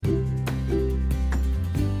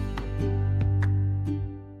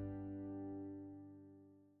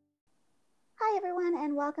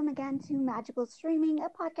and welcome again to Magical Streaming, a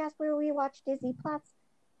podcast where we watch Disney Plus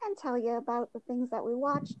and tell you about the things that we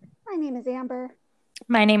watched. My name is Amber.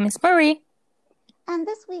 My name is Marie. And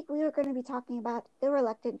this week we are going to be talking about The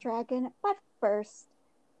Reluctant Dragon. But first,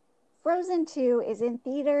 Frozen 2 is in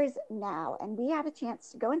theaters now, and we had a chance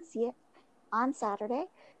to go and see it on Saturday.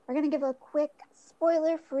 We're going to give a quick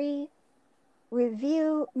spoiler-free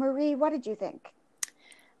review. Marie, what did you think?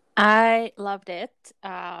 I loved it.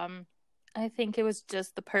 I think it was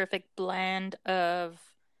just the perfect blend of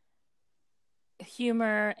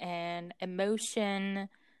humor and emotion.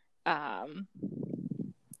 The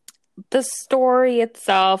story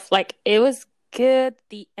itself, it was good.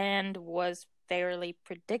 The end was fairly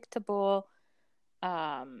predictable,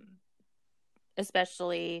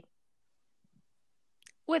 especially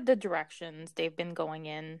with the directions they've been going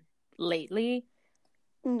in lately.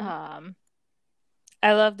 I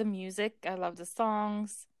love the music. I love the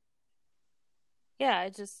songs. Yeah,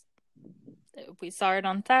 we saw it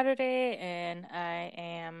on Saturday, and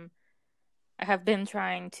I have been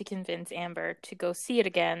trying to convince Amber to go see it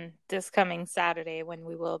again this coming Saturday when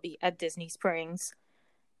we will be at Disney Springs.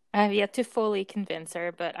 I have yet to fully convince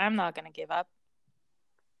her, but I'm not going to give up.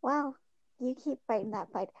 Well, you keep fighting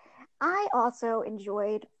that fight. I also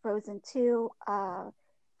enjoyed Frozen 2.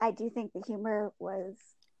 I do think the humor was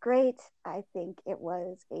great. I think it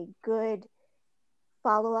was a good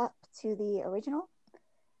follow-up to the original.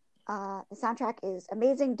 The soundtrack is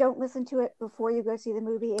amazing. Don't listen to it before you go see the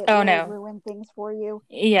movie. It will ruin things for you.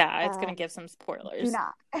 Yeah, it's going to give some spoilers. Do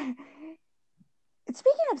not.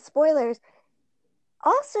 Speaking of spoilers,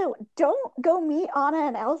 also don't go meet Anna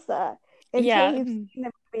and Elsa until you've seen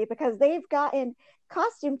the movie, because they've gotten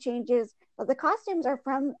costume changes, but the costumes are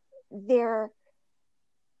from their,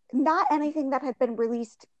 not anything that had been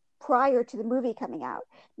released prior to the movie coming out,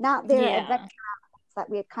 not their adventure that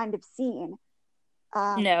we had kind of seen.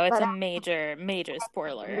 No, it's a major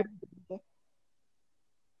spoiler.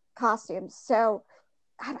 Costumes. So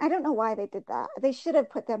I don't know why they did that. They should have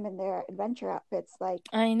put them in their adventure outfits.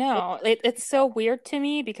 I know. It's so weird to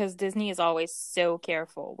me because Disney is always so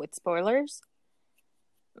careful with spoilers.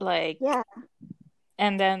 Yeah.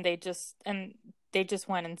 And then they just went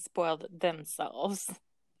and spoiled themselves.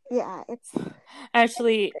 Yeah, it's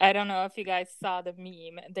actually, I don't know if you guys saw the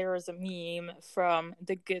meme. There was a meme from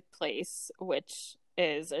The Good Place, which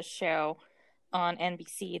is a show on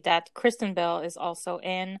NBC that Kristen Bell is also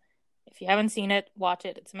in. If you haven't seen it, watch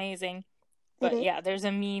it. It's amazing. But yeah, there's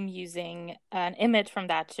a meme using an image from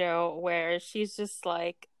that show where she's just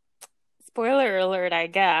like, spoiler alert, I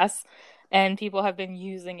guess. And people have been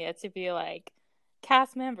using it to be like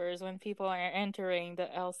cast members when people are entering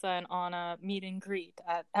the Elsa and Anna meet and greet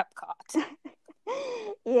at Epcot.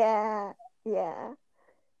 Yeah.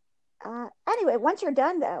 Anyway, once you're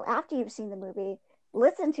done, though, after you've seen the movie,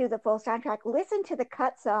 listen to the full soundtrack, listen to the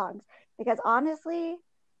cut songs, because honestly,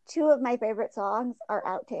 two of my favorite songs are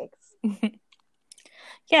outtakes.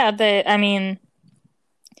 Yeah,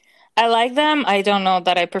 I like them. I don't know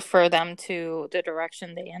that I prefer them to the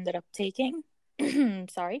direction they ended up taking.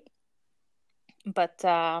 Sorry. But,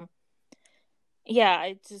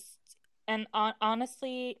 yeah,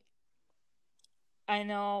 honestly, I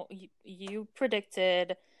know you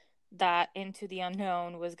predicted that Into the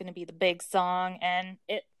Unknown was going to be the big song, and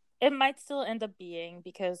it might still end up being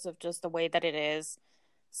because of just the way that it is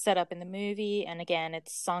set up in the movie. And again,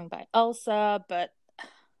 it's sung by Elsa, but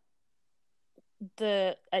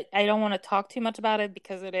I don't want to talk too much about it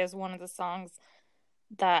because it is one of the songs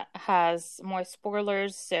that has more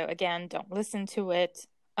spoilers. So again, don't listen to it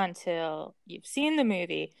until you've seen the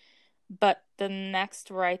movie. But The Next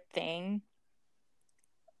Right Thing,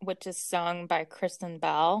 which is sung by Kristen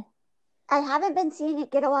Bell, I haven't been seeing it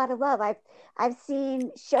get a lot of love. I've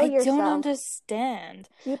seen Show Yourself. I don't understand.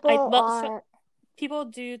 People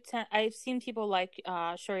do. I've seen people like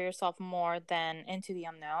Show Yourself more than Into the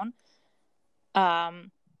Unknown.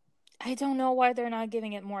 I don't know why they're not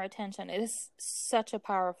giving it more attention. It is such a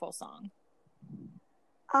powerful song.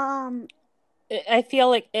 I feel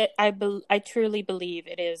like it. I truly believe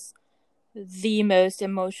it is the most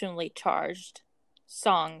emotionally charged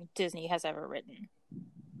song Disney has ever written.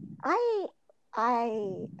 I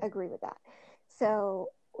agree with that. So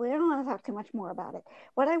we don't want to talk too much more about it.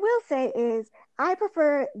 What I will say is I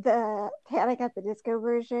prefer the Panic at the Disco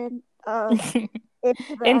version of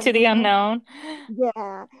Into the Unknown.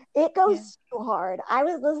 Yeah, it goes so hard. I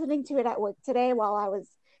was listening to it at work today while I was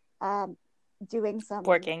doing some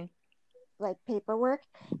paperwork,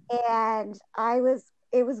 and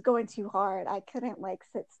it was going too hard. I couldn't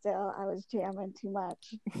sit still. I was jamming too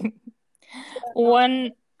much.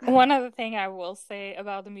 One other thing I will say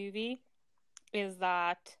about the movie is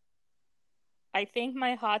that I think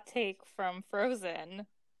my hot take from Frozen,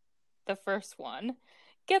 the first one,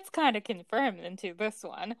 gets kind of confirmed into this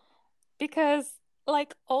one. Because,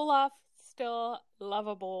 like, Olaf, still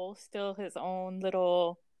lovable, still his own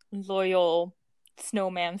little loyal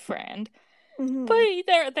snowman friend. But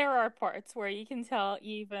there are parts where you can tell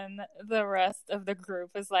even the rest of the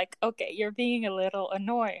group is like, okay, you're being a little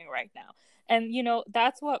annoying right now. And,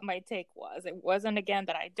 that's what my take was. It wasn't, again,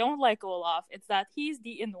 that I don't like Olaf. It's that he's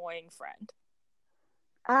the annoying friend.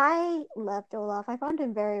 I loved Olaf. I found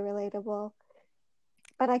him very relatable.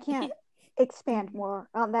 But I can't expand more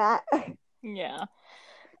on that. Yeah.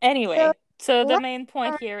 Anyway, so the main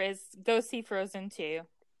point here is go see Frozen 2.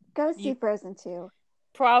 Go see Frozen 2.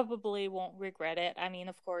 Probably won't regret it. I mean,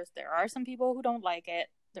 of course, there are some people who don't like it.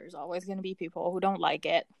 There's always going to be people who don't like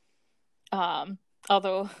it.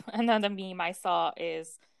 Although another meme I saw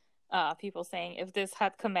is people saying if this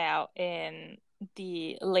had come out in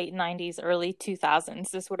the late 90s, early 2000s,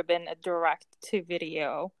 this would have been a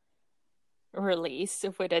direct-to-video release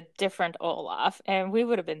with a different Olaf, and we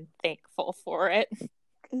would have been thankful for it.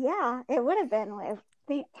 Yeah, it would have been.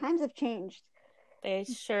 Times have changed. They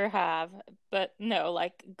sure have. But no,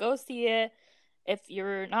 like, go see it. If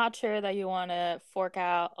you're not sure that you want to fork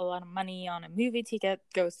out a lot of money on a movie ticket,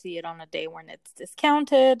 go see it on a day when it's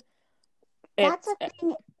discounted. That's a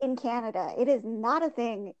thing in Canada. It is not a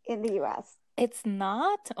thing in the US. It's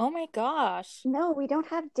not? Oh my gosh. No, we don't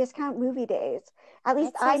have discount movie days. At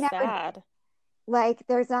least That's so I never. Sad. Like,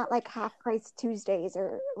 there's not like half price Tuesdays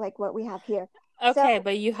or like what we have here. Okay,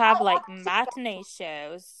 but you have like matinee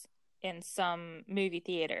shows in some movie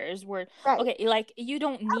theaters where okay, like you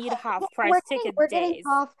don't need half price ticket days.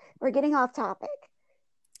 We're getting off topic.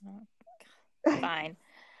 Fine.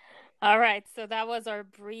 All right, so that was our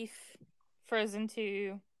brief Frozen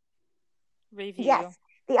 2 review. Yes.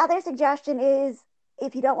 The other suggestion is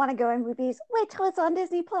if you don't want to go in movies, wait till it's on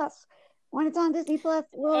Disney Plus. When it's on Disney Plus,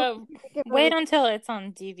 wait until it's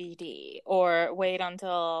on DVD, or wait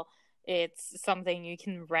until it's something you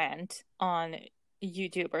can rent on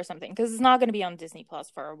YouTube or something, because it's not going to be on Disney Plus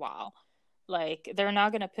for a while. Like, they're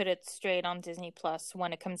not going to put it straight on Disney Plus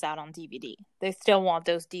when it comes out on DVD. They still want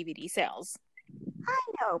those DVD sales. I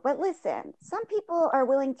know, but listen, some people are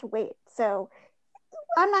willing to wait, so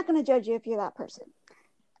I'm not going to judge you if you're that person.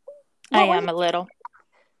 I am a little.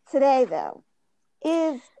 Today, though,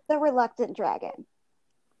 is The Reluctant Dragon.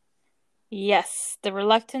 Yes, The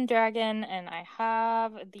Reluctant Dragon, and I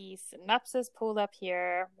have the synopsis pulled up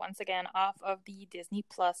here, once again, off of the Disney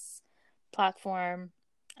Plus platform.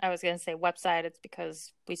 I was going to say website, it's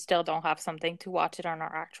because we still don't have something to watch it on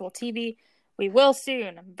our actual TV. We will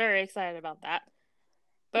soon. I'm very excited about that.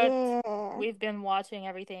 But we've been watching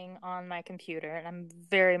everything on my computer, and I'm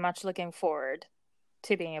very much looking forward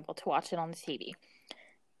to being able to watch it on the TV.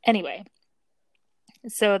 Anyway,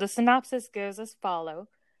 so the synopsis goes as follows.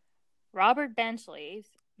 Robert Benchley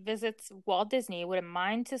visits Walt Disney with a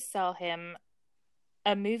mind to sell him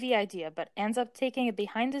a movie idea, but ends up taking a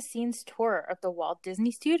behind-the-scenes tour of the Walt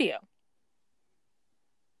Disney Studio.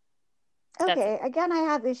 Okay, again, I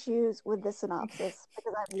have issues with the synopsis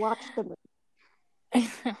because I've watched the movie.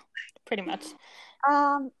 Pretty much.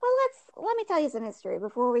 Well, let me tell you some history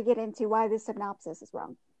before we get into why this synopsis is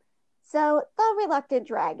wrong. So, The Reluctant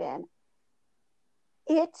Dragon.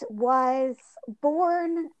 It was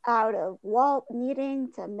born out of Walt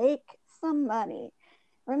needing to make some money.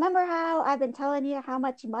 Remember how I've been telling you how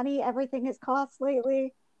much money everything has cost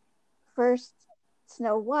lately? First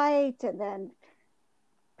Snow White, and then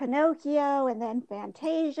Pinocchio, and then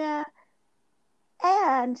Fantasia.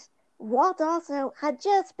 And Walt also had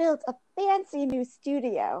just built a fancy new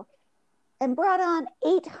studio and brought on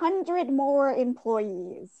 800 more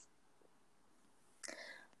employees.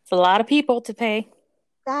 It's a lot of people to pay.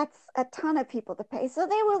 That's a ton of people to pay. So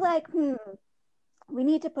they were like, we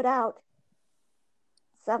need to put out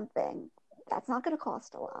something that's not going to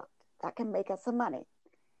cost a lot, that can make us some money.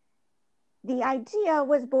 The idea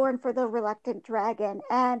was born for The Reluctant Dragon,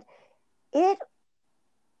 and the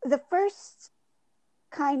first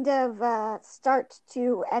kind of start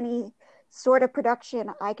to any sort of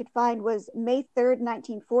production I could find was May 3rd,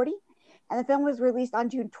 1940, and the film was released on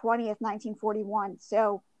June 20th, 1941.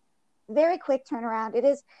 So very quick turnaround. It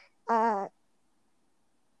is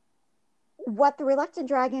what The Reluctant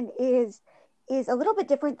Dragon is a little bit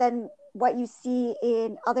different than what you see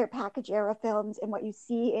in other package era films and what you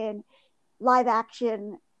see in live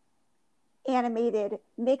action animated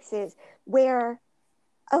mixes, where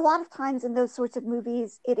a lot of times in those sorts of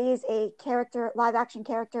movies, it is a live action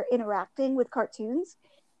character interacting with cartoons.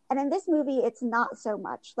 And in this movie, it's not so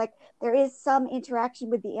much. Like, there is some interaction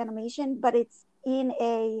with the animation, but it's in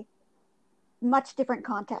a much different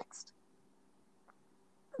context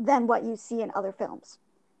than what you see in other films.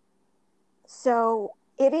 So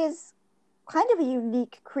it is kind of a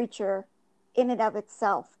unique creature in and of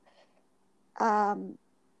itself. And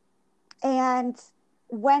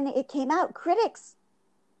when it came out, critics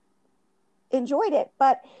enjoyed it,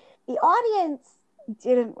 but the audience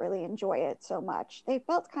didn't really enjoy it so much. They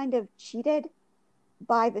felt kind of cheated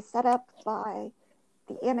by the setup, by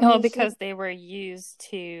the animation. Well, because they were used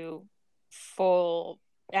to full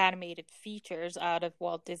animated features out of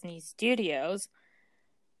Walt Disney Studios.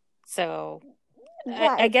 So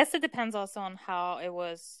right. I guess it depends also on how it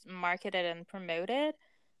was marketed and promoted.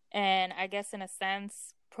 And I guess in a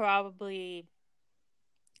sense, probably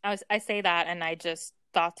I say that and I just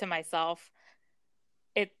thought to myself,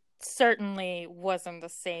 it certainly wasn't the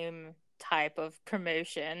same type of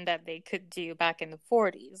promotion that they could do back in the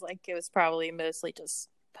 40s. Like, it was probably mostly just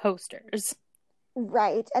posters.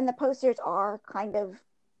 Right. And the posters are kind of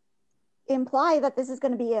imply that this is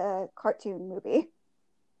going to be a cartoon movie.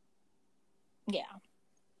 Yeah.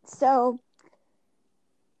 So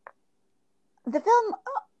the film,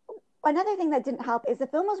 another thing that didn't help is the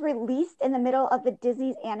film was released in the middle of the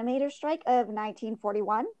Disney's animator strike of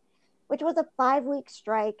 1941, which was a 5-week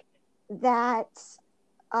strike that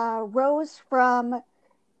rose from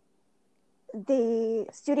the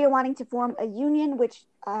studio wanting to form a union, which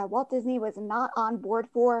Walt Disney was not on board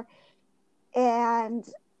for. And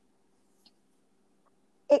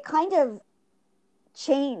it kind of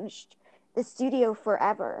changed the studio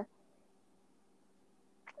forever.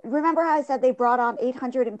 Remember how I said they brought on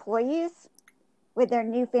 800 employees with their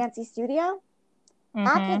new fancy studio? Mm-hmm.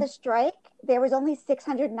 After the strike, there was only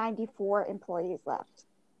 694 employees left.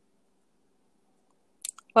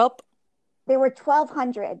 Well, there were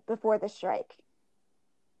 1,200 before the strike.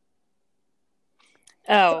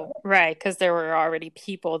 Oh, right, because there were already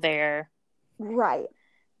people there. Right.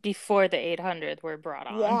 Before the 800 were brought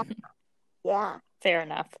on. Yeah. Yeah. Fair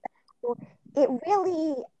enough. It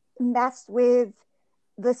really messed with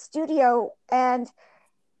the studio. And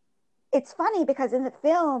it's funny because in the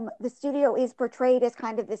film, the studio is portrayed as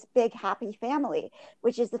kind of this big, happy family,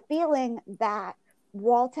 which is the feeling that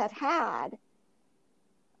Walt had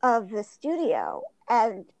of the studio.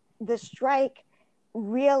 And the strike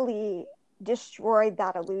really destroyed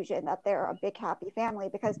that illusion that they're a big, happy family,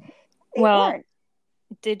 because they weren't.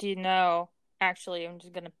 Did you know, actually, I'm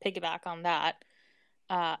just going to piggyback on that.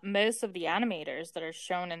 Most of the animators that are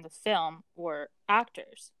shown in the film were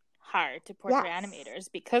actors hired to portray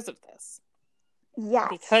animators because of this. Yes.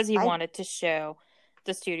 Because he wanted to show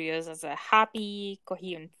the studios as a happy,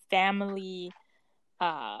 coherent family,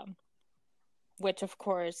 which, of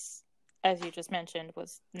course, as you just mentioned,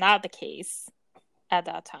 was not the case at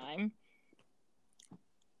that time.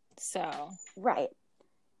 So. Right.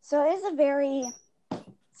 So it is a very...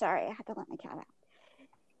 Sorry, I had to let my cat out.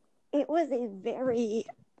 It was a very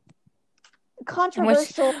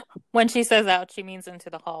controversial... When she says out, she means into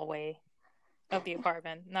the hallway of the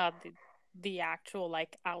apartment, not the actual,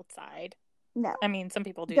 like, outside. No. I mean, some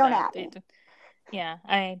people do Don't that. At me. Yeah,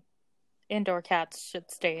 indoor cats should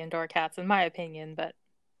stay indoor cats, in my opinion, but...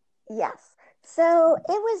 Yes. So it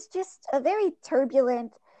was just a very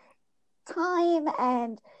turbulent time,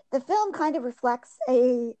 and the film kind of reflects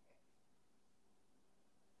a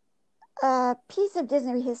piece of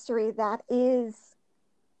Disney history that is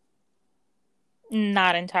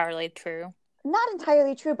not entirely true. Not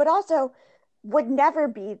entirely true, but also would never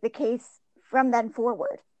be the case from then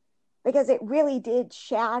forward, because it really did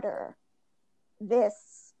shatter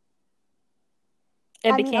this.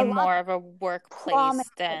 It became more of a workplace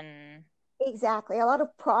than... Exactly. A lot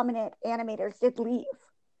of prominent animators did leave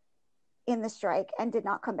in the strike and did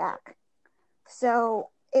not come back. So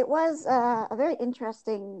it was a very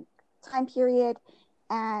interesting time period,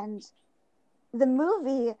 and the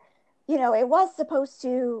movie, you know, it was supposed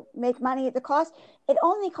to make money. It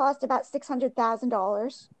only cost about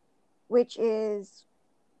 $600,000, which is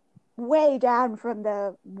way down from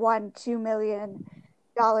the $2 million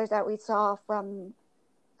that we saw from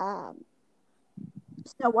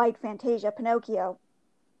Snow White, Fantasia, Pinocchio.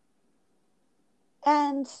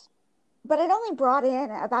 But it only brought in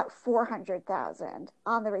about $400,000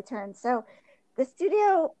 on the return. So the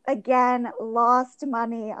studio, again, lost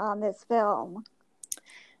money on this film.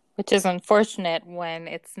 Which is unfortunate when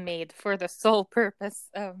it's made for the sole purpose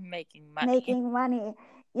of making money.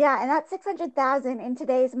 Yeah, and that $600,000 in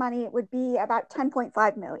today's money would be about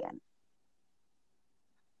 $10.5 million.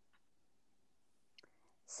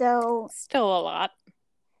 So still a lot.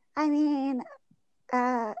 I mean,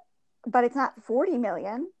 but it's not 40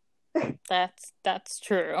 million. That's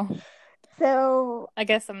true. So I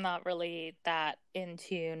guess I'm not really that in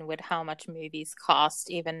tune with how much movies cost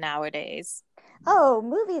even nowadays. oh,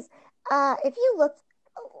 movies. If you look,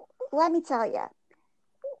 let me tell you,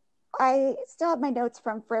 I still have my notes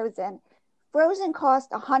from Frozen. Frozen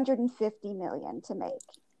cost 150 million to make.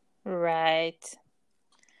 Right.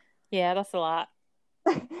 Yeah, that's a lot.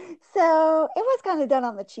 So it was kind of done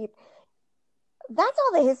on the cheap. That's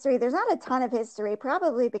all the history. There's not a ton of history,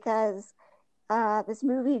 probably because this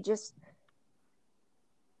movie just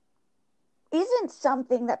isn't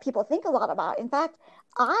something that people think a lot about. In fact,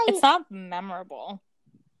 It's not memorable.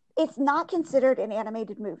 It's not considered an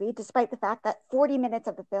animated movie, despite the fact that 40 minutes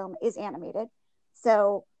of the film is animated.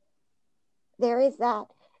 So there is that.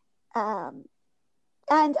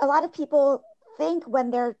 And a lot of people think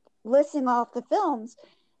when they're listing off the films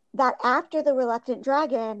that after The Reluctant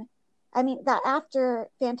Dragon, that after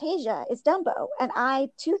Fantasia is Dumbo. And I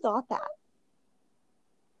too thought that.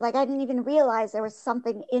 Like, I didn't even realize there was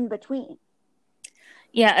something in between.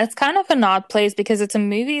 Yeah, it's kind of an odd place because it's a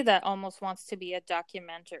movie that almost wants to be a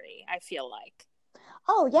documentary, I feel like.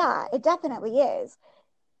 Oh, yeah, it definitely is.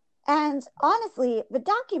 And honestly, the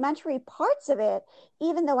documentary parts of it,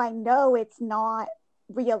 even though I know it's not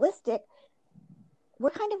realistic, were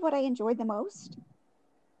kind of what I enjoyed the most.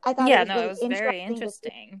 I thought it Yeah, was no, it really was very interesting to see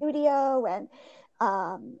interesting. the studio and,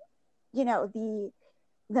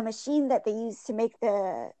 the machine that they used to make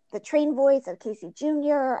the train voice of Casey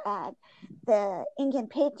Jr. and the ink and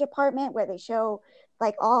paint department where they show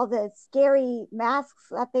like all the scary masks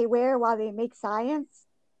that they wear while they make science.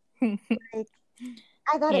 Like,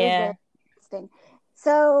 I thought it was very Yeah. interesting.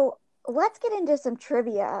 So let's get into some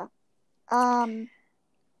trivia. Um,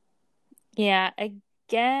 Yeah,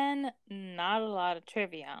 again, not a lot of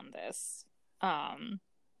trivia on this. I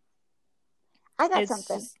got It's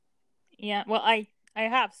something. just yeah, well I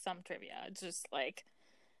have some trivia. It's just like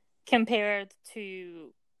compared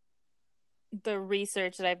to the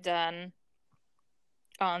research that I've done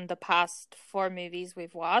on the past 4 movies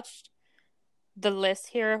we've watched, the list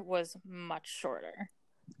here was much shorter.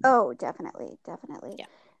 Oh, definitely, definitely. Yeah.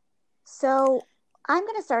 So I'm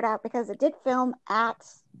going to start out because it did film at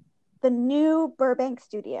the new Burbank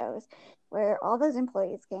studios where all those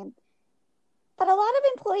employees came. But a lot of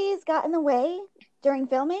employees got in the way during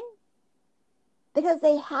filming because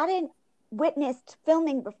they hadn't witnessed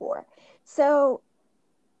filming before. So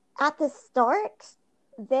at the start,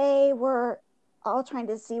 they were all trying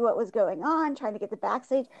to see what was going on, trying to get the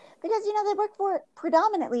backstage because they work for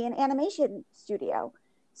predominantly an animation studio.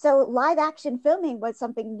 So live action filming was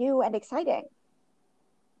something new and exciting.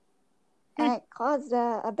 And it caused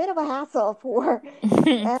a bit of a hassle for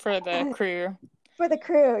For the crew. for the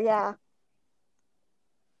crew, yeah.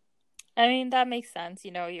 I mean, that makes sense.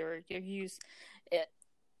 You're used it,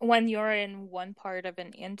 when you're in one part of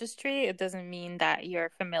an industry, it doesn't mean that you're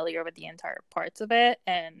familiar with the entire parts of it.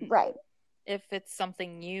 And Right. if it's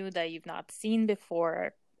something new that you've not seen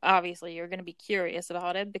before, obviously you're going to be curious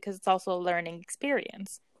about it because it's also a learning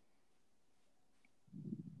experience.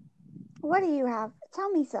 What do you have?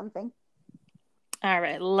 Tell me something. All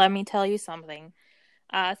right, let me tell you something.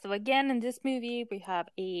 So again, in this movie, we have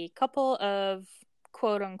a couple of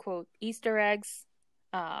quote unquote Easter eggs,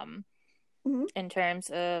 in terms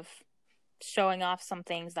of showing off some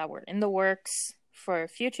things that were in the works for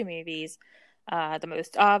future movies. The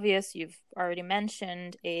most obvious you've already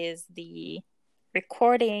mentioned is the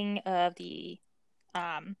recording of the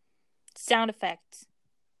sound effect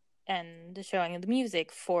and the showing of the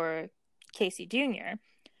music for Casey Jr.,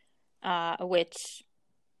 which,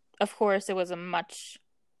 of course, it was a much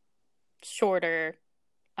shorter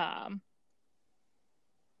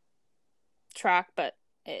track, but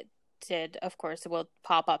it did, of course, it will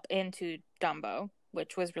pop up into Dumbo,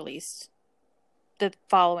 which was released the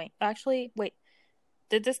following. Actually, wait,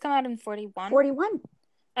 did this come out in 41? 41.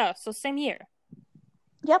 Oh, so same year.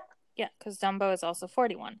 Yep. Yeah, because Dumbo is also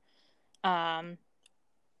 41.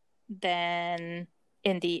 Then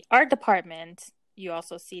in the art department, you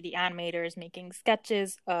also see the animators making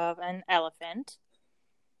sketches of an elephant,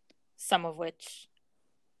 some of which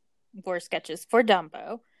were sketches for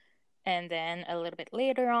Dumbo. And then a little bit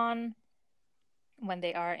later on, when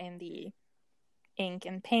they are in the ink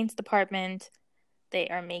and paints department, they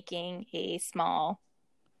are making a small,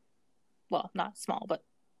 well, not small, but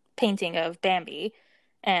painting of Bambi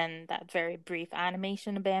and that very brief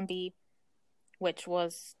animation of Bambi, which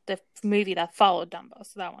was the movie that followed Dumbo.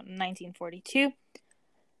 So that one, 1942.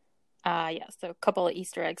 Yeah, so a couple of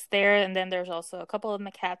Easter eggs there. And then there's also a couple of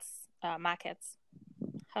maquettes.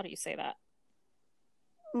 How do you say that?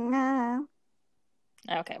 No.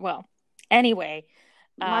 Okay, well, anyway,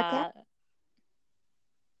 Marquette?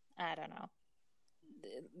 I don't know.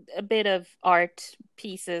 A bit of art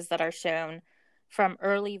pieces that are shown from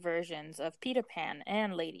early versions of Peter Pan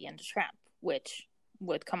and Lady and the Tramp, which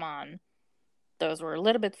would come on. Those were a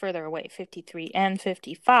little bit further away, 53 and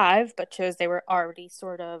 55, but shows they were already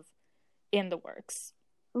sort of in the works.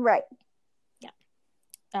 Right.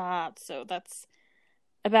 Yeah. So that's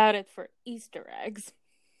about it for Easter eggs.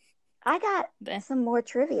 I got some more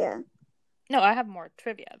trivia. No, I have more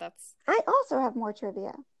trivia. I also have more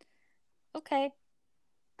trivia. Okay.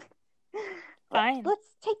 Fine. Let's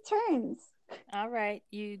take turns. All right,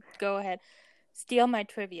 you go ahead. Steal my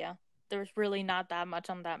trivia. There's really not that much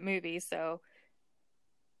on that movie, so.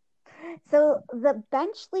 So the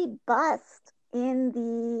Benchley bust in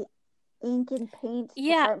the ink and paint.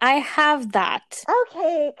 Yeah, department. I have that.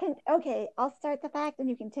 Okay. I'll start the fact and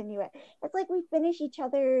you continue it. It's like we finish each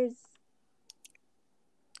other's.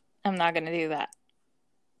 I'm not gonna do that.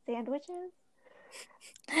 Sandwiches?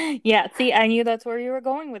 Yeah, see, I knew that's where you were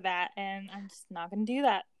going with that, and I'm just not gonna do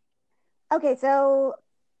that. Okay, so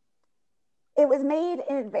it was made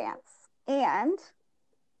in advance, and.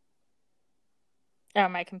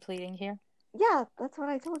 Am I completing here? Yeah, that's what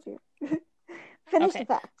I told you. Finish the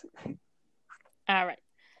fact. All right.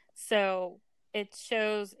 So it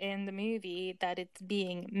shows in the movie that it's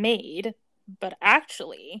being made, but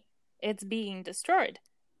actually it's being destroyed.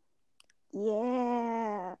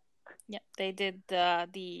 Yeah. Yep, they did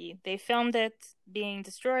they filmed it being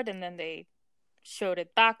destroyed and then they showed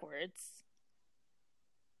it backwards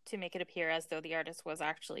to make it appear as though the artist was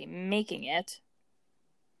actually making it.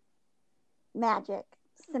 Magic.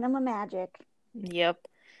 Cinema magic. Yep.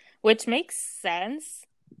 Which makes sense.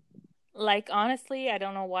 Like, honestly, I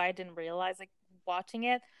don't know why I didn't realize, like, watching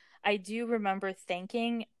it. I do remember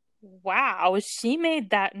thinking, wow, she made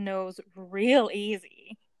that nose real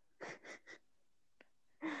easy.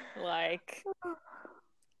 Like,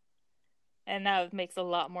 and now it makes a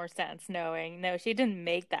lot more sense knowing, no, she didn't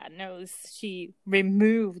make that nose. She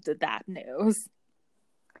removed that nose.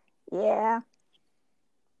 Yeah.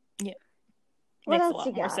 Yeah. What makes else a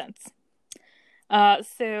lot more got? sense.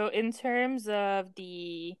 So in terms of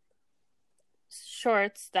the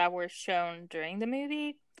shorts that were shown during the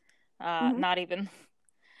movie, not even.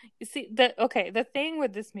 You see, the thing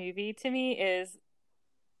with this movie to me is,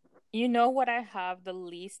 you know what I have the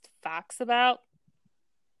least facts about?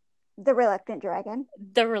 The Reluctant Dragon.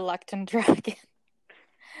 The Reluctant Dragon.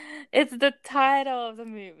 It's the title of the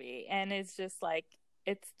movie, and it's just like,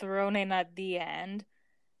 it's thrown in at the end,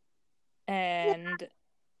 and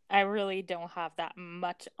I really don't have that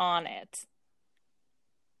much on it.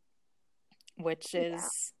 Which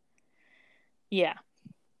is, yeah.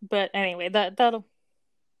 But anyway, that's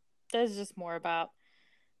just more about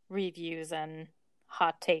reviews and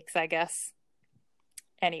hot takes, I guess.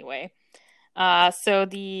 Anyway, so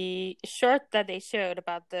the short that they showed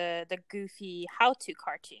about the Goofy how-to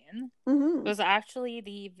cartoon was actually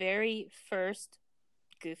the very first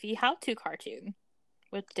Goofy how-to cartoon,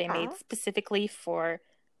 which they made specifically for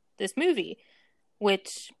this movie,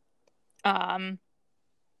 which I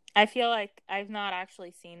feel like I've not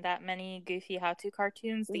actually seen that many Goofy how-to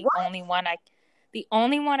cartoons. The only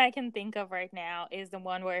one I can think of right now is the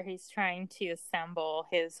one where he's trying to assemble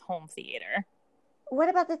his home theater. What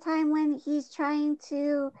about the time when he's trying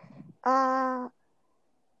to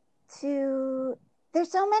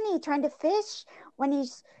there's so many, trying to fish, when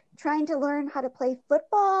he's trying to learn how to play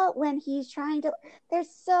football, when he's trying to, there's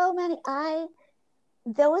so many.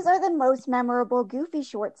 Those are the most memorable Goofy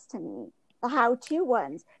shorts to me, the how-to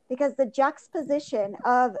ones, because the juxtaposition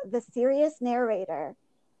of the serious narrator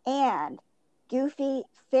and Goofy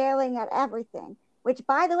failing at everything, which,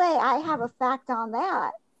 by the way, I have a fact on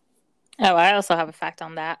that. Oh, I also have a fact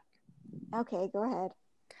on that. Okay, go ahead.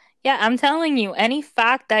 Yeah, I'm telling you, any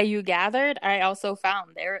fact that you gathered, I also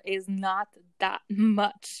found. There is not that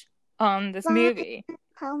much on this movie.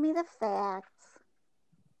 Tell me the facts.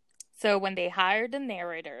 So when they hired a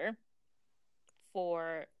narrator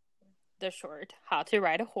for the short, How to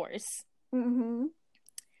Ride a Horse,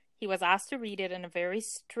 he was asked to read it in a very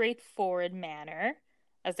straightforward manner,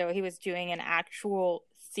 as though he was doing an actual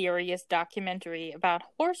serious documentary about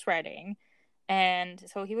horse riding. And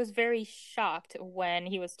so he was very shocked when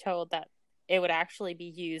he was told that it would actually be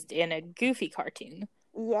used in a Goofy cartoon.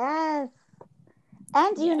 Yes.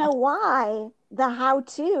 And do you know why the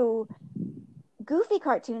how-to Goofy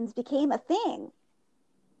cartoons became a thing?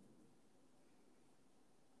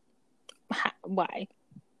 Why?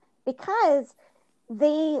 Because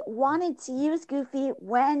they wanted to use Goofy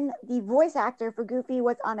when the voice actor for Goofy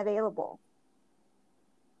was unavailable.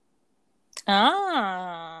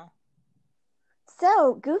 Ah,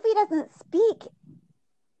 So Goofy doesn't speak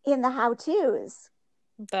in the how-tos,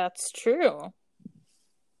 that's true.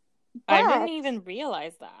 I didn't but even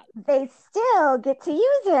realize that. they still get to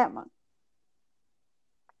use him.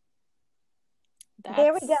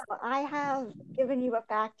 There we go. That's, I have given you a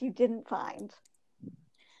fact you didn't find.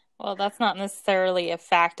 well, that's not necessarily a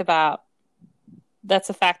fact about, that's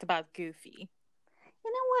a fact about Goofy.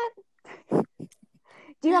 You know what?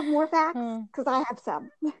 Do you have more facts? Hmm. Because I have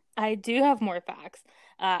some. I do have more facts.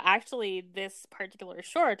 Actually, this particular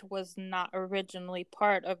short was not originally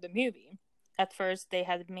part of the movie. At first, they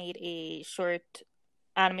had made a short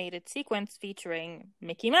animated sequence featuring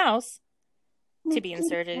Mickey Mouse to be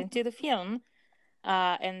inserted into the film.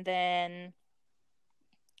 And then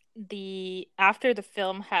after the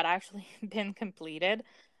film had actually been completed,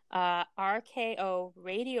 RKO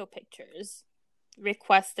Radio Pictures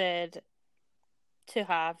requested to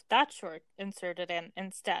have that short inserted in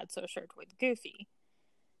instead, so a short with Goofy,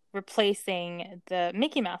 replacing the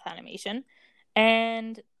Mickey Mouse animation,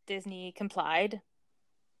 and Disney complied,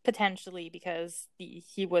 potentially because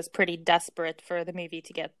he was pretty desperate for the movie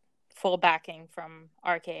to get full backing from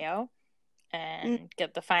RKO and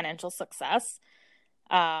get the financial success.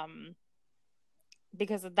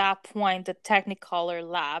 Because at that point, the Technicolor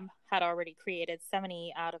lab had already created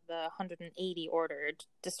 70 out of the 180 ordered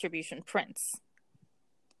distribution prints.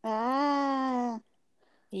 Ah.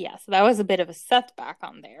 Yeah, so that was a bit of a setback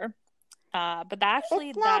on there. But actually,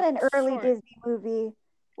 It's not an early short, Disney movie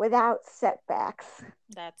without setbacks.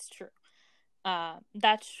 that's true.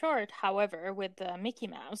 That short, however, with the Mickey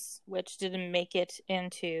Mouse, which didn't make it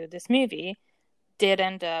into this movie, did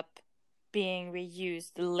end up being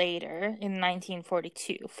reused later in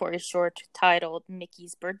 1942 for a short titled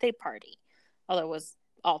Mickey's Birthday Party, although it was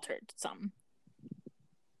altered some.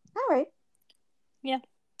 All right. Yeah.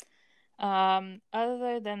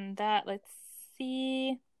 Other than that, let's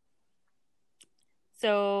see.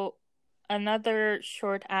 So, another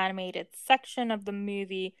short animated section of the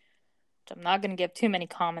movie, which I'm not going to give too many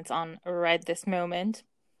comments on right this moment,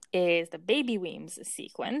 is the Baby Weems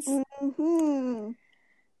sequence. Mm-hmm.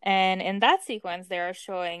 And in that sequence, they are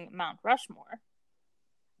showing Mount Rushmore.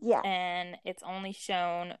 Yeah. And it's only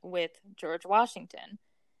shown with George Washington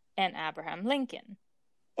and Abraham Lincoln.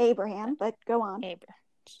 Abraham, but go on. Anyway.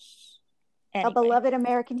 A beloved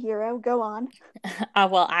American hero. Go on.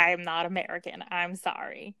 Well, I'm not American. I'm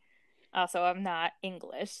sorry. Also, I'm not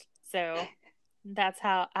English. So that's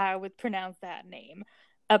how I would pronounce that name.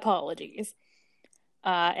 Apologies.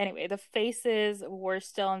 Anyway, the faces were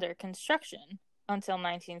still under construction until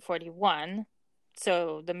 1941.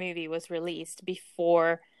 So the movie was released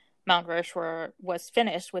before Mount Rushmore was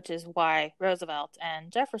finished, which is why Roosevelt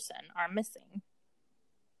and Jefferson are missing.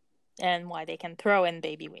 And why they can throw in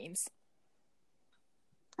Baby Weems.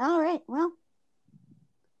 All right. Well.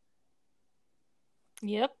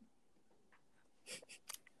 Yep.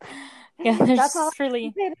 Yeah, there's that's all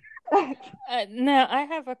really. No, I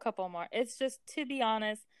have a couple more. It's just, to be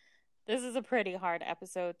honest, this is a pretty hard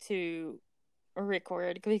episode to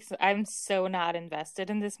record because I'm so not invested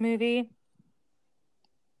in this movie.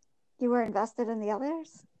 You were invested in the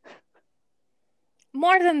others?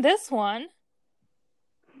 More than this one.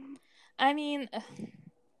 I mean,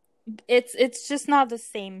 it's just not the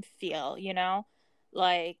same feel, you know?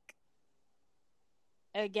 Like,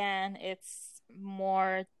 again, it's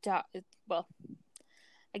more well,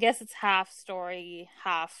 I guess it's half story,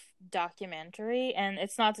 half documentary, and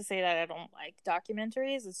it's not to say that I don't like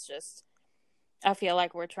documentaries, it's just I feel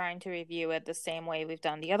like we're trying to review it the same way we've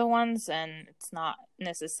done the other ones, and it's not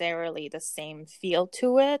necessarily the same feel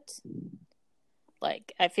to it.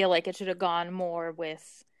 Like, I feel like it should have gone more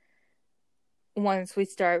with once we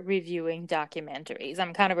start reviewing documentaries.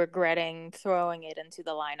 I'm kind of regretting throwing it into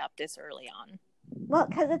the lineup this early on. Well,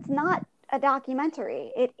 because it's not a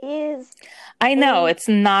documentary. It is. I know it's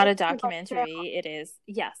not a documentary. It is.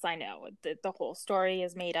 Yes, I know. The whole story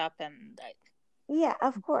is made up, and yeah,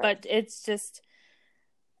 of course. But it's just,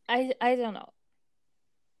 I don't know.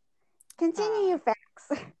 Continue your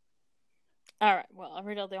facts. All right. Well, I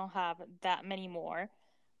really don't have that many more.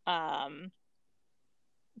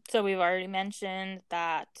 So we've already mentioned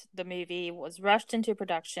that the movie was rushed into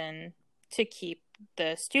production to keep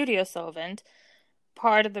the studio solvent.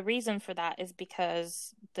 Part of the reason for that is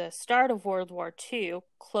because the start of World War II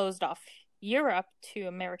closed off Europe to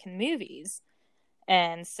American movies.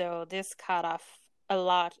 And so this cut off a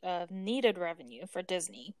lot of needed revenue for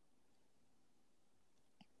Disney.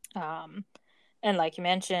 And like you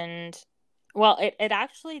mentioned, well, it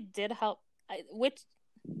actually did help, which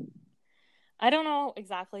I don't know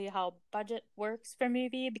exactly how budget works for a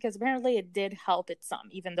movie, because apparently it did help it some,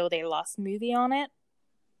 even though they lost movie on it.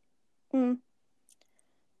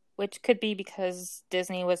 Which could be because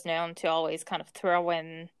Disney was known to always kind of throw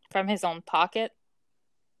in from his own pocket.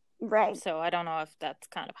 Right. So I don't know if that's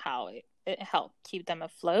kind of how it helped keep them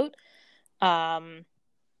afloat.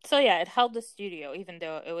 So yeah, it helped the studio, even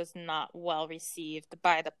though it was not well received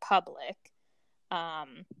by the public.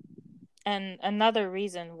 And another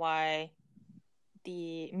reason why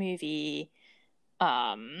the movie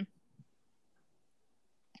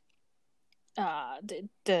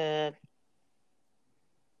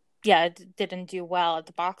it didn't do well at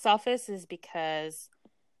the box office is because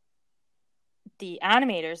the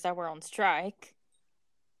animators that were on strike,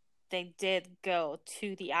 they did go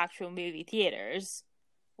to the actual movie theaters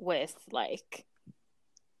with, like,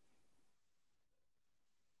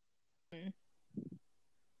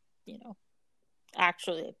 you know,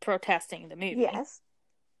 actually protesting the movie. Yes.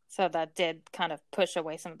 So that did kind of push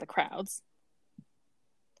away some of the crowds.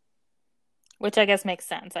 Which I guess makes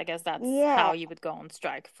sense. I guess that's how you would go on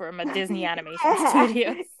strike from a Disney animation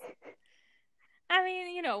studio. I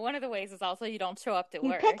mean, you know, one of the ways is also you don't show up to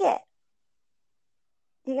work. You pick it.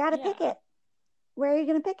 You got to pick it. Where are you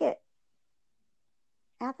going to pick it?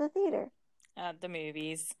 At the theater. At the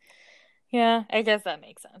movies. Yeah, I guess that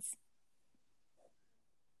makes sense.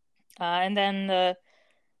 And then the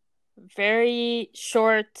very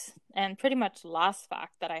short and pretty much last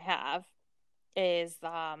fact that I have is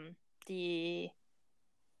the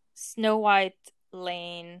Snow White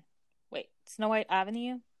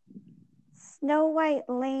Avenue? Snow White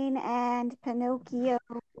Lane and Pinocchio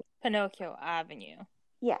Avenue.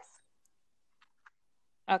 Yes.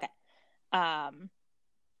 Okay.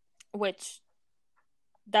 Which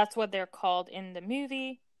that's what they're called in the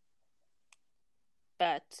movie,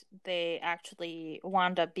 but they actually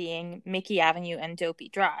wound up being Mickey Avenue and Dopey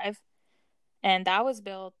Drive. And that was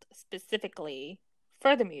built specifically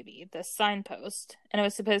for the movie, the signpost, and it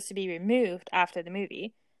was supposed to be removed after the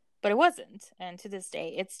movie, but it wasn't. And to this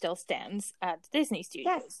day, it still stands at Disney Studios.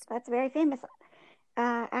 Yes, that's very famous.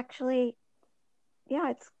 Actually, yeah,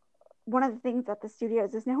 it's one of the things that the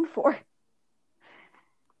studios is known for.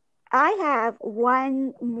 I have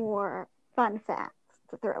one more fun fact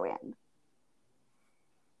to throw in.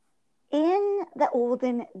 In the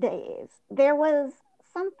olden days, there was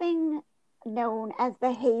something known as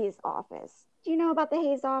the Hays Office. Do you know about the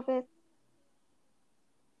Hays Office?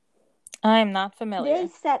 I'm not familiar. They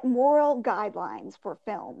set moral guidelines for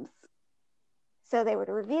films. So they would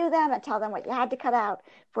review them and tell them what you had to cut out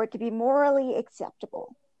for it to be morally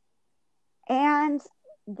acceptable. And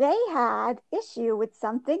they had issue with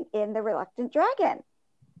something in The Reluctant Dragon.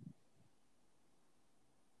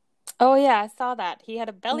 Oh, yeah, I saw that. He had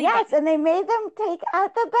a belly button. Yes, and they made them take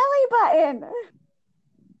out the belly button.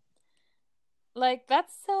 Like,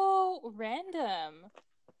 that's so random.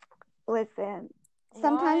 Listen,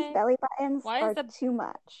 sometimes belly buttons are too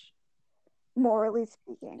much, morally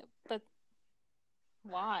speaking. But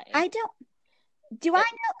why? I don't... Do I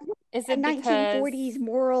know is it a 1940s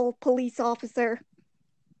moral police officer?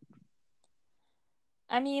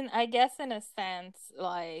 I mean, I guess in a sense,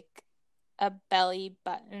 like, a belly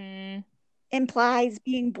button implies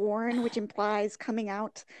being born, which implies coming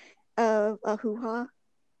out of a hoo-ha.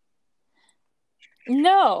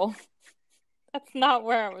 No, that's not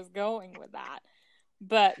where I was going with that.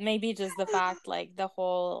 But maybe just the fact, like, the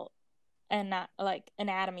whole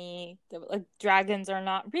anatomy, like, dragons are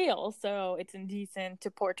not real, so it's indecent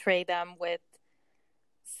to portray them with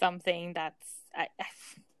something that's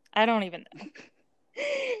I don't even know.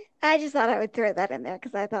 I just thought I would throw that in there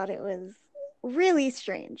because I thought it was really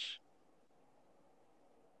strange.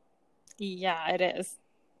 Yeah, it is.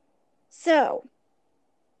 So,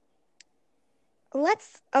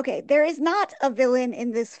 there is not a villain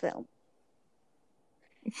in this film.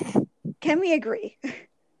 Can we agree?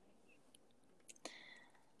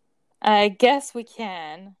 I guess we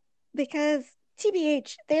can. Because,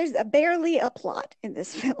 TBH, there's barely a plot in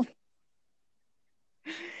this film.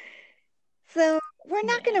 So, we're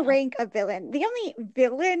not going to rank a villain. The only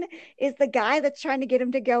villain is the guy that's trying to get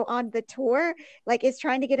him to go on the tour, like is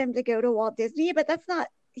trying to get him to go to Walt Disney, but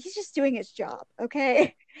he's just doing his job,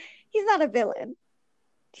 okay? He's not a villain.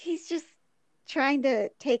 He's just trying to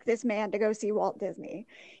take this man to go see Walt Disney.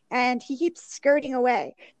 And he keeps skirting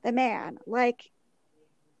away the man, like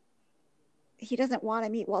he doesn't want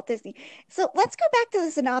to meet Walt Disney. So let's go back to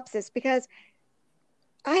the synopsis because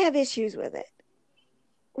I have issues with it.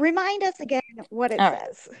 Remind us again what it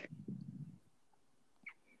says.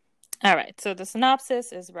 All right. So the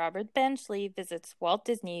synopsis is Robert Benchley visits Walt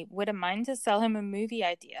Disney with a mind to sell him a movie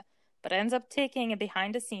idea, but ends up taking a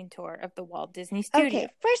behind-the-scene tour of the Walt Disney Studio. Okay,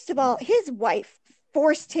 first of all, his wife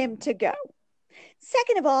forced him to go.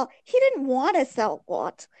 Second of all, he didn't want to sell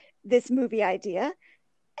Walt this movie idea.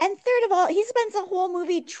 And third of all, he spends the whole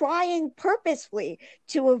movie trying purposefully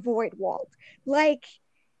to avoid Walt. Like,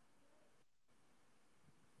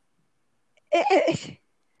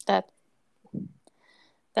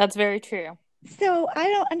 that's very true. So I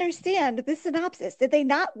don't understand the synopsis. Did they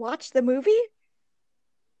not watch the movie?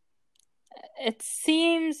 It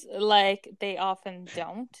seems like they often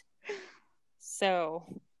don't.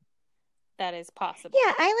 So that is possible.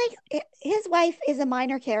 Yeah, I like his wife is a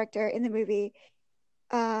minor character in the movie.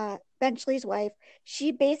 Benchley's wife.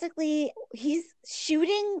 She basically he's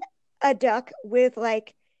shooting a duck with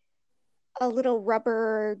like a little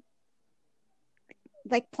rubber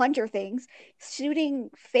like plunger things, shooting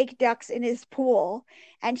fake ducks in his pool.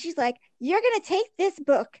 And she's like, "You're going to take this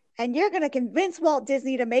book and you're going to convince Walt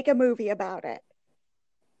Disney to make a movie about it."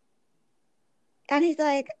 And he's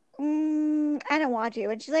like, I don't want to.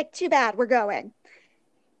 And she's like, "Too bad, we're going."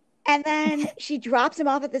 And then she drops him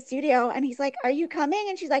off at the studio and he's like, "Are you coming?"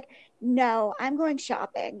 And she's like, "No, I'm going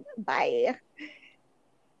shopping. Bye."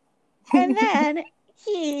 And then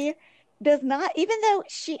he does not, even though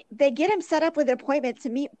they get him set up with an appointment to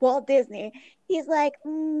meet Walt Disney, he's like,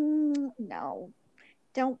 no,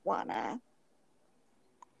 don't wanna.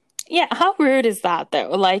 Yeah, how rude is that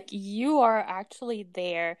though? Like, you are actually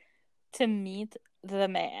there to meet the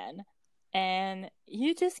man and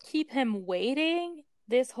you just keep him waiting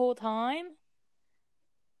this whole time?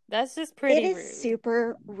 That's just pretty rude. It is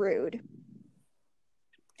super rude.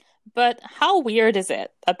 But how weird is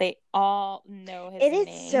it that they all know his name? It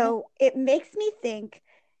is so, it makes me think,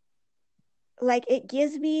 like, it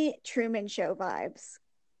gives me Truman Show vibes.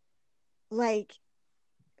 Like,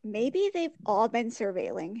 maybe they've all been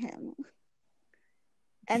surveilling him.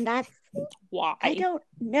 And that's why? I don't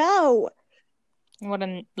know. What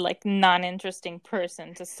a non-interesting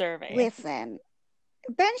person to survey. Listen,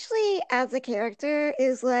 Benchley as a character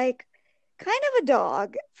is like kind of a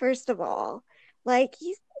dog, first of all. Like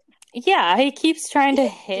he keeps trying to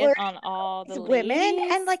hit on all the women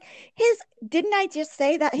ladies. And like didn't I just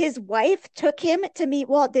say that his wife took him to meet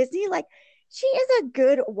Walt Disney? Like, she is a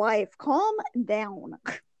good wife. Calm down.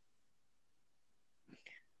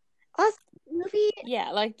 Movie.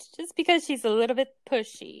 Yeah, like, just because she's a little bit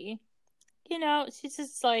pushy, she's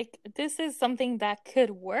just like, this is something that could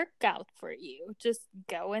work out for you. Just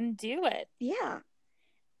go and do it. Yeah.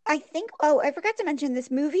 I think, I forgot to mention,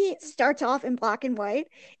 this movie starts off in black and white.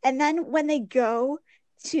 And then when they go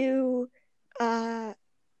to the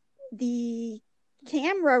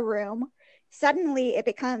camera room, suddenly it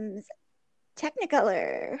becomes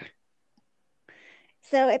Technicolor.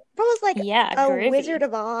 So it feels like a Wizard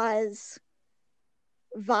of Oz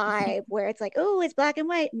vibe where it's like, oh, it's black and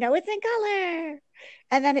white. No, it's in color.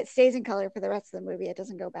 And then it stays in color for the rest of the movie. It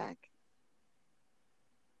doesn't go back.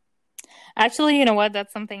 Actually, you know what?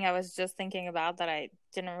 That's something I was just thinking about that I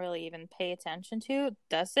didn't really even pay attention to.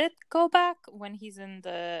 Does it go back when he's in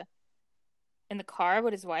the car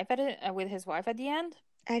with his wife at the end?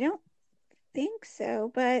 I don't think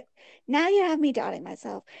so, but now you have me doubting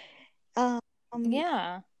myself.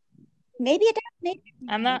 Yeah. Maybe it does. Maybe.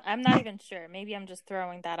 I'm not even sure. Maybe I'm just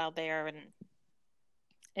throwing that out there and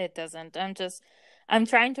it doesn't. I'm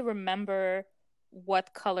trying to remember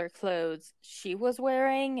what color clothes she was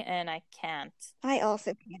wearing, and I can't. I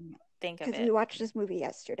also can't think of it. Because we watched this movie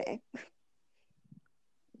yesterday.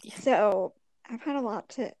 So I've had a lot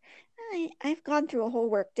to. I've gone through a whole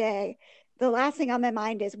work day. The last thing on my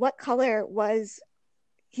mind is, what color was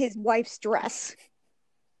his wife's dress?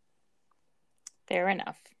 Fair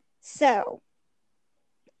enough. So,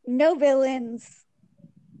 no villains.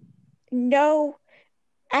 No,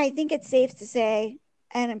 I think it's safe to say,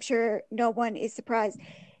 and I'm sure no one is surprised,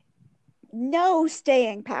 no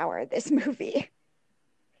staying power this movie.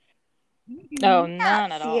 Oh,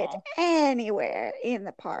 none at all. See it anywhere in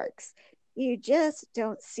the parks. You just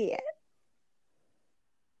don't see it.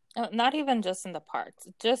 Not even just in the parks,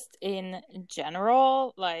 just in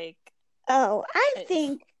general. Like, I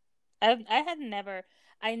think I had never.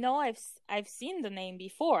 I know I've seen the name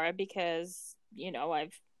before because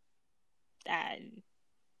I've.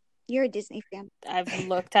 You're a Disney fan. I've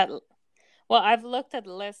looked at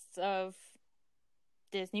lists of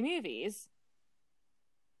Disney movies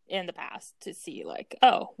in the past to see, like,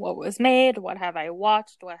 what was made, what have I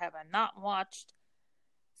watched, what have I not watched.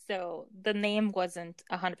 So the name wasn't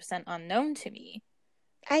 100% unknown to me.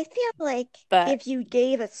 I feel like if you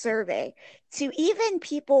gave a survey to even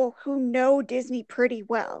people who know Disney pretty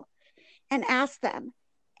well and asked them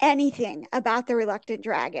anything about The Reluctant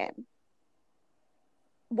Dragon,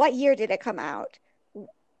 what year did it come out?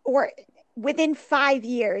 Or within 5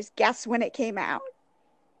 years, guess when it came out.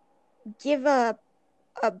 Give a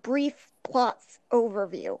brief plot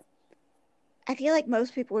overview. I feel like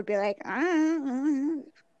most people would be like,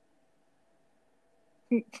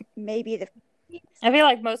 maybe the. I feel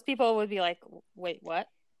like most people would be like, wait, what?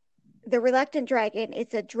 The Reluctant Dragon.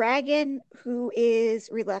 It's a dragon who is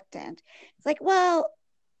reluctant. It's like, well,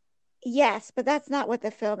 yes, but that's not what the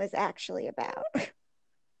film is actually about.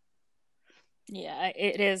 Yeah,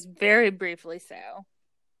 it is very briefly so.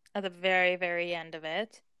 At the very, very end of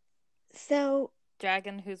it. So,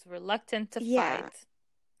 dragon who's reluctant to fight,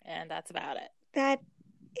 and that's about it.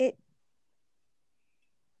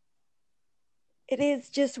 It is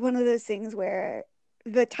just one of those things where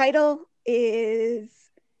the title is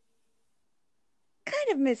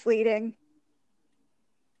kind of misleading.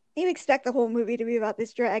 You expect the whole movie to be about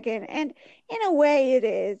this dragon, and in a way it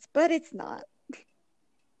is, but it's not.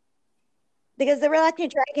 Because the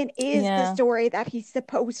Reluctant Dragon is the story that he's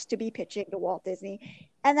supposed to be pitching to Walt Disney.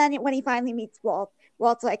 And then when he finally meets Walt,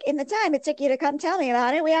 Walt's like, in the time it took you to come tell me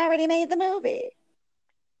about it, we already made the movie.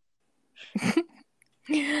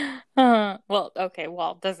 Well, okay,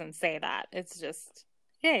 Walt doesn't say that. It's just,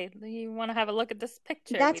 hey, you want to have a look at this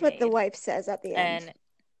picture? That's what the wife says at the end.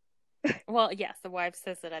 Well, yes, the wife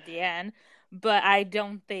says it at the end, but I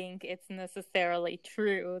don't think it's necessarily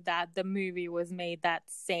true that the movie was made that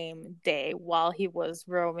same day while he was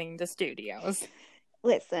roaming the studios.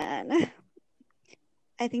 Listen,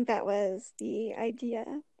 I think that was the idea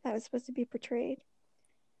that was supposed to be portrayed.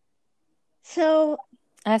 So,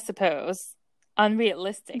 I suppose.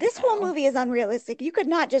 Unrealistic. This whole movie is unrealistic. You could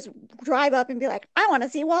not just drive up and be like, I want to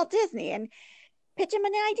see Walt Disney and pitch him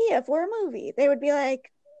an idea for a movie. They would be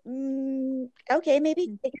like, okay,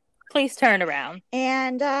 maybe. Please turn around.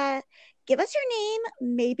 And give us your name.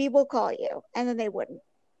 Maybe we'll call you. And then they wouldn't.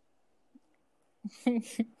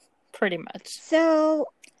 Pretty much. So.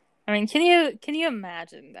 I mean, can you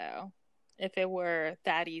imagine, though, if it were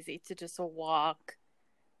that easy to just walk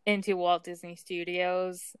into Walt Disney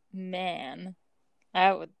Studios? Man,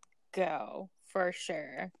 I would go for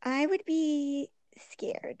sure. I would be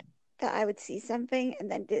scared that I would see something and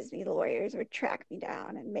then Disney lawyers would track me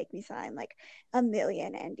down and make me sign like 1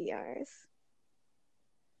 million NDRs.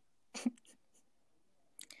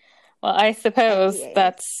 Well, I suppose NDAs.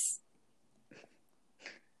 That's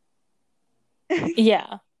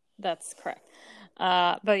yeah, that's correct.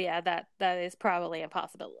 But yeah, that is probably a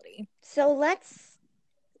possibility. So let's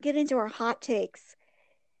get into our hot takes.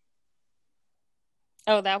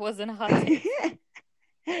 Oh, that wasn't a hot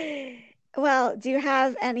take. Well, do you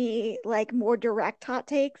have any like more direct hot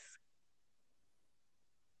takes?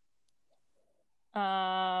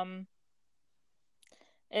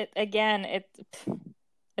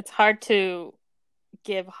 It's hard to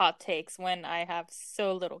give hot takes when I have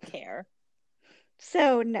so little care.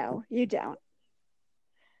 So no, you don't.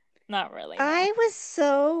 Not really. No. I was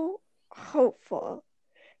so hopeful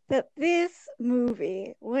that this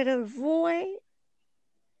movie would avoid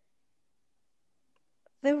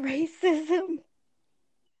the racism,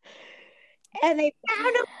 and they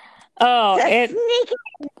found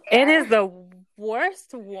it is the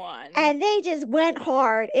worst one, and they just went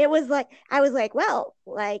hard. It was like I was like, well,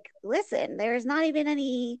 like listen, there's not even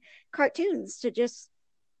any cartoons to just,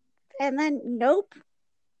 and then nope,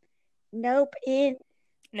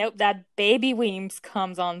 that Baby Weems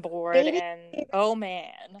comes on board, and oh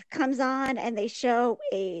man, comes on, and they show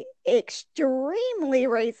a extremely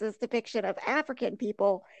racist depiction of African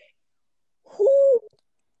people. Who?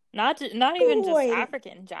 Not even just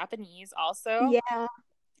African, Japanese also. Yeah,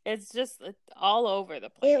 it's just all over the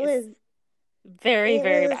place. It was very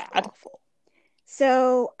bad. Awful.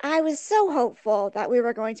 So I was so hopeful that we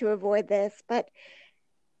were going to avoid this, but.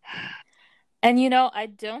 And I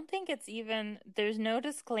don't think it's even, there's no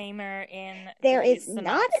disclaimer in there the is synopsis,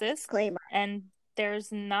 not a disclaimer, and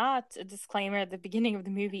there's not a disclaimer at the beginning of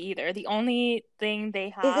the movie either. The only thing they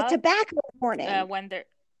have is a tobacco warning when they're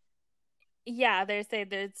they say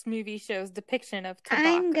this movie shows depiction of tobacco.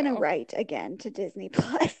 I'm gonna write again to Disney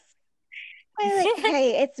Plus. I'm like,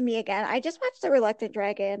 hey, it's me again. I just watched The Reluctant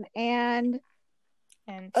Dragon, and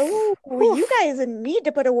you guys need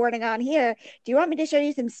to put a warning on here. Do you want me to show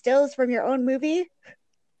you some stills from your own movie?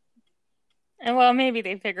 And well, maybe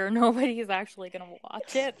they figure nobody's actually going to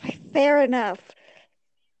watch it. Fair enough.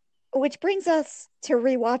 Which brings us to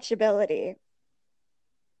rewatchability.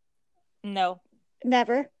 No.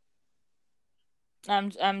 Never?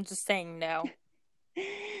 I'm just saying no.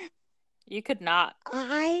 You could not.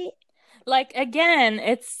 Again,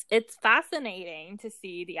 it's fascinating to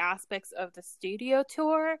see the aspects of the studio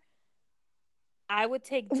tour. I would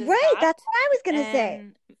take just right, that. that's what I was gonna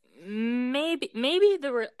say. And maybe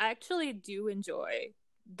I actually do enjoy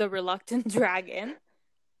the Reluctant Dragon.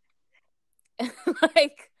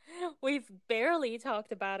 Like, we've barely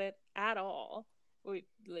talked about it at all.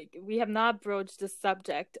 We have not broached the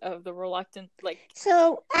subject of the reluctant, like,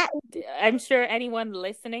 So I'm sure anyone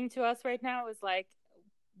listening to us right now is like,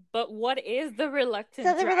 but what is the Reluctant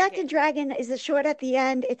the Reluctant Dragon is a short at the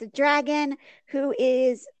end. It's a dragon who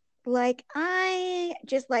is like, I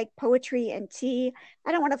just like poetry and tea.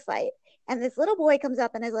 I don't want to fight. And this little boy comes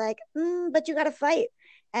up and is like, but you got to fight.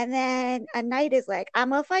 And then a knight is like,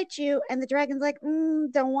 I'm going to fight you. And the dragon's like,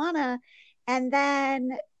 don't wanna. And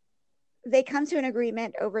then they come to an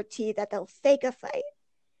agreement over tea that they'll fake a fight.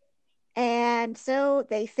 And so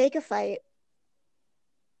they fake a fight.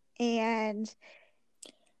 And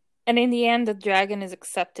in the end, the dragon is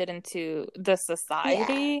accepted into the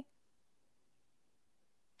society. Yeah.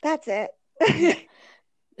 That's it.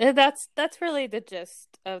 That's really the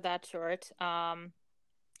gist of that short.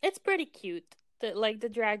 It's pretty cute. The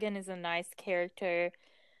dragon is a nice character.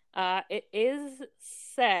 It is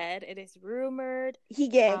said, it is rumored. He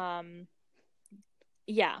gay.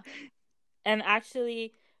 Yeah. And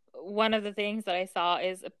actually, one of the things that I saw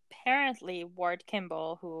is apparently Ward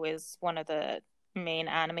Kimball, who is one of the main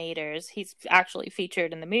animators, he's actually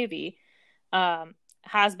featured in the movie,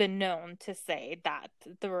 has been known to say that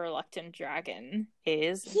the Reluctant Dragon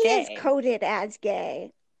is he gay. He is coded as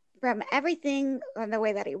gay. From everything, on the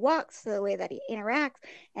way that he walks, to the way that he interacts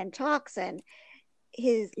and talks, and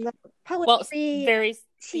his poetry. Well, very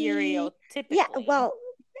stereotypically. Yeah, well,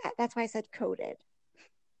 that's why I said coded.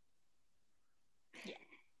 Yeah.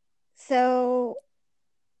 So,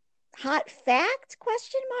 hot fact?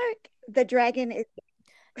 Question mark. The dragon is.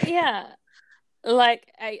 Yeah, like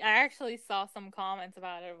I actually saw some comments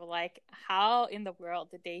about it. Like, how in the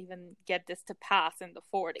world did they even get this to pass in the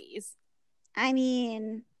 40s? I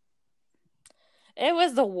mean, it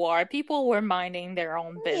was the war. People were minding their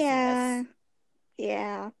own business.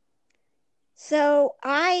 Yeah. So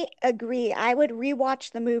I agree. I would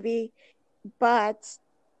rewatch the movie, but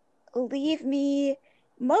leave me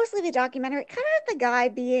mostly the documentary, kind of the guy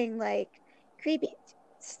being like creepy.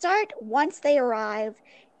 Start once they arrive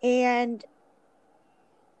and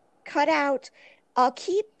cut out. I'll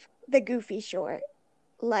keep the Goofy short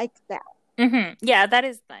like that. Yeah, that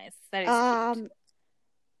is nice. That is cute.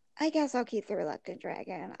 I guess I'll keep the Reluctant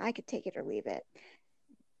Dragon. I could take it or leave it.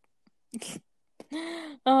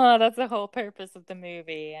 Oh, that's the whole purpose of the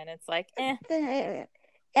movie, and it's like, eh.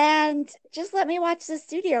 And just let me watch the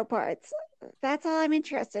studio parts. That's all I'm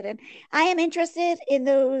interested in. I am interested in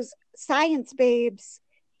those science babes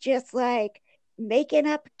just like making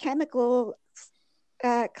up chemical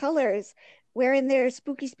colors, wearing their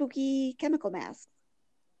spooky chemical masks.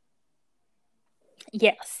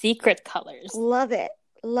 Yeah, secret colors. Love it.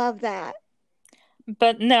 Love that.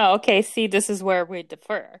 But no, okay, see, this is where we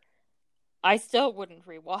differ. I still wouldn't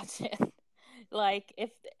rewatch it. Like,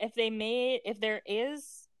 if there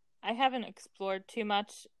is, I haven't explored too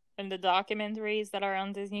much in the documentaries that are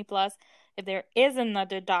on Disney Plus. If there is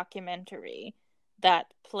another documentary that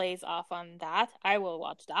plays off on that, I will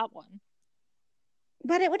watch that one.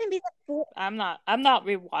 But it wouldn't be I'm not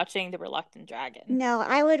rewatching The Reluctant Dragon. No,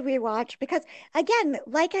 I would rewatch because, again,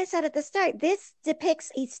 like I said at the start, this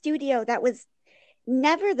depicts a studio that was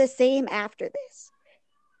never the same after this.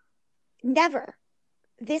 Never.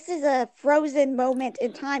 This is a frozen moment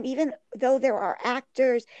in time, even though there are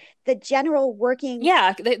actors, the general working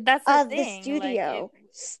that's the of thing. The studio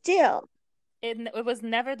still. It was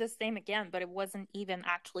never the same again, but it wasn't even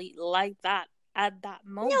actually like that at that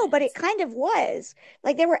moment. No, but it kind of was.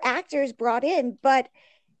 Like, there were actors brought in, but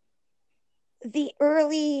the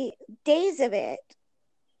early days of it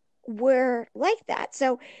were like that.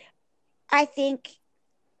 So I think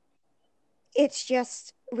it's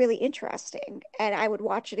just really interesting, and I would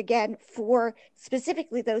watch it again for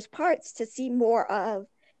specifically those parts to see more of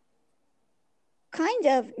kind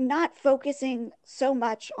of not focusing so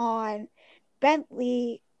much on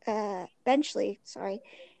Benchley,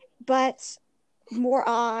 but more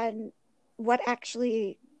on what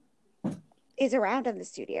actually is around in the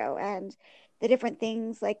studio and the different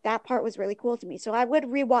things. Like, that part was really cool to me. So I would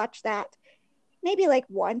rewatch that maybe like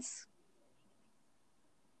once.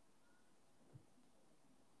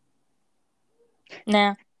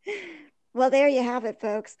 Nah. Well, there you have it,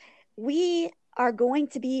 folks. We are going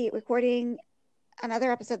to be recording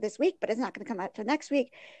another episode this week, but it's not going to come out till next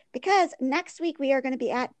week, because next week we are going to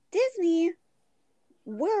be at Disney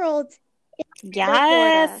World in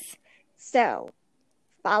Florida. So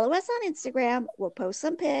follow us on Instagram. We'll post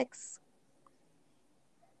some pics.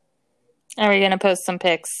 Are we gonna post some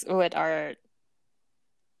pics with our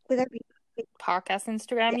podcast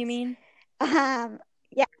Instagram? Yes. You mean?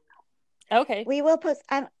 Yeah. Okay. We will post.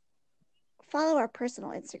 Follow our personal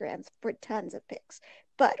Instagrams for tons of pics,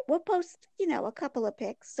 but we'll post, a couple of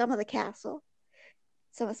pics. Some of the castle,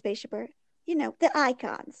 some of Spaceship Earth. The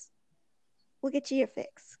icons. We'll get you your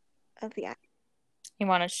fix of the icons. You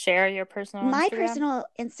want to share your personal My Instagram? personal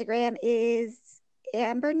Instagram is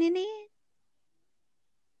Amber Ninny?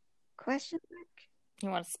 Question mark. You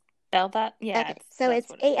want to spell that? Yeah. Okay, so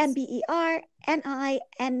it's AMBERNINNY.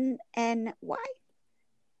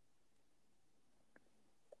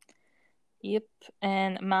 Yep,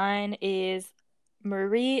 and mine is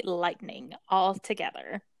Marie Lightning, all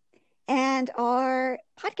together. And our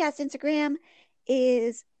podcast Instagram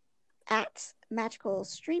is at Magical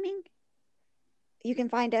Streaming. You can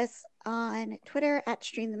find us on Twitter at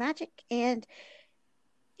Stream the Magic, and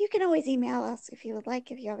you can always email us if you would like,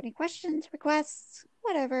 if you have any questions, requests,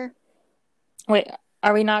 whatever. Wait,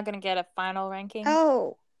 are we not going to get a final ranking?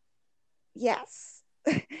 Oh, yes.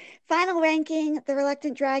 Final ranking, The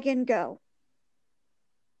Reluctant Dragon, go.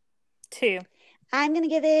 2. I'm going to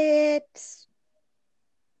give it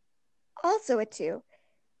also a 2.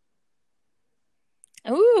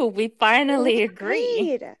 Ooh, we finally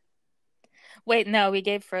agree. Agreed. Wait, no, we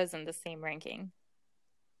gave Frozen the same ranking.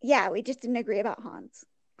 Yeah, we just didn't agree about Hans.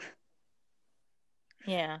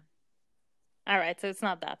 Yeah. All right, so it's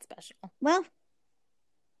not that special. Well,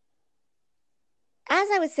 as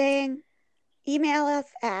I was saying, email us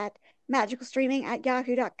at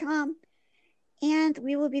magicalstreaming@yahoo.com, and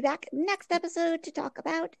we will be back next episode to talk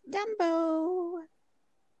about Dumbo.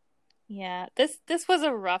 Yeah, this was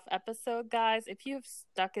a rough episode, guys. If you've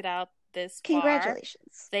stuck it out this far,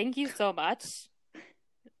 congratulations. Thank you so much.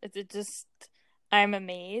 I'm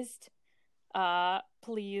amazed.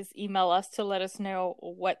 Please email us to let us know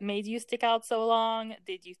what made you stick out so long.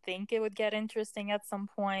 Did you think it would get interesting at some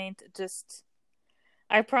point?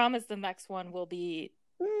 I promise the next one will be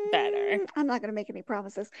better. I'm not going to make any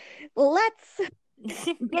promises. Let's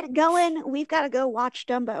get going. We've got to go watch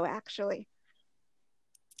Dumbo, actually.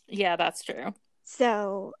 Yeah, that's true.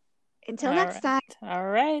 So, until next time. All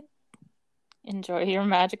right. Enjoy your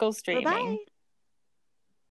magical streaming. Bye-bye.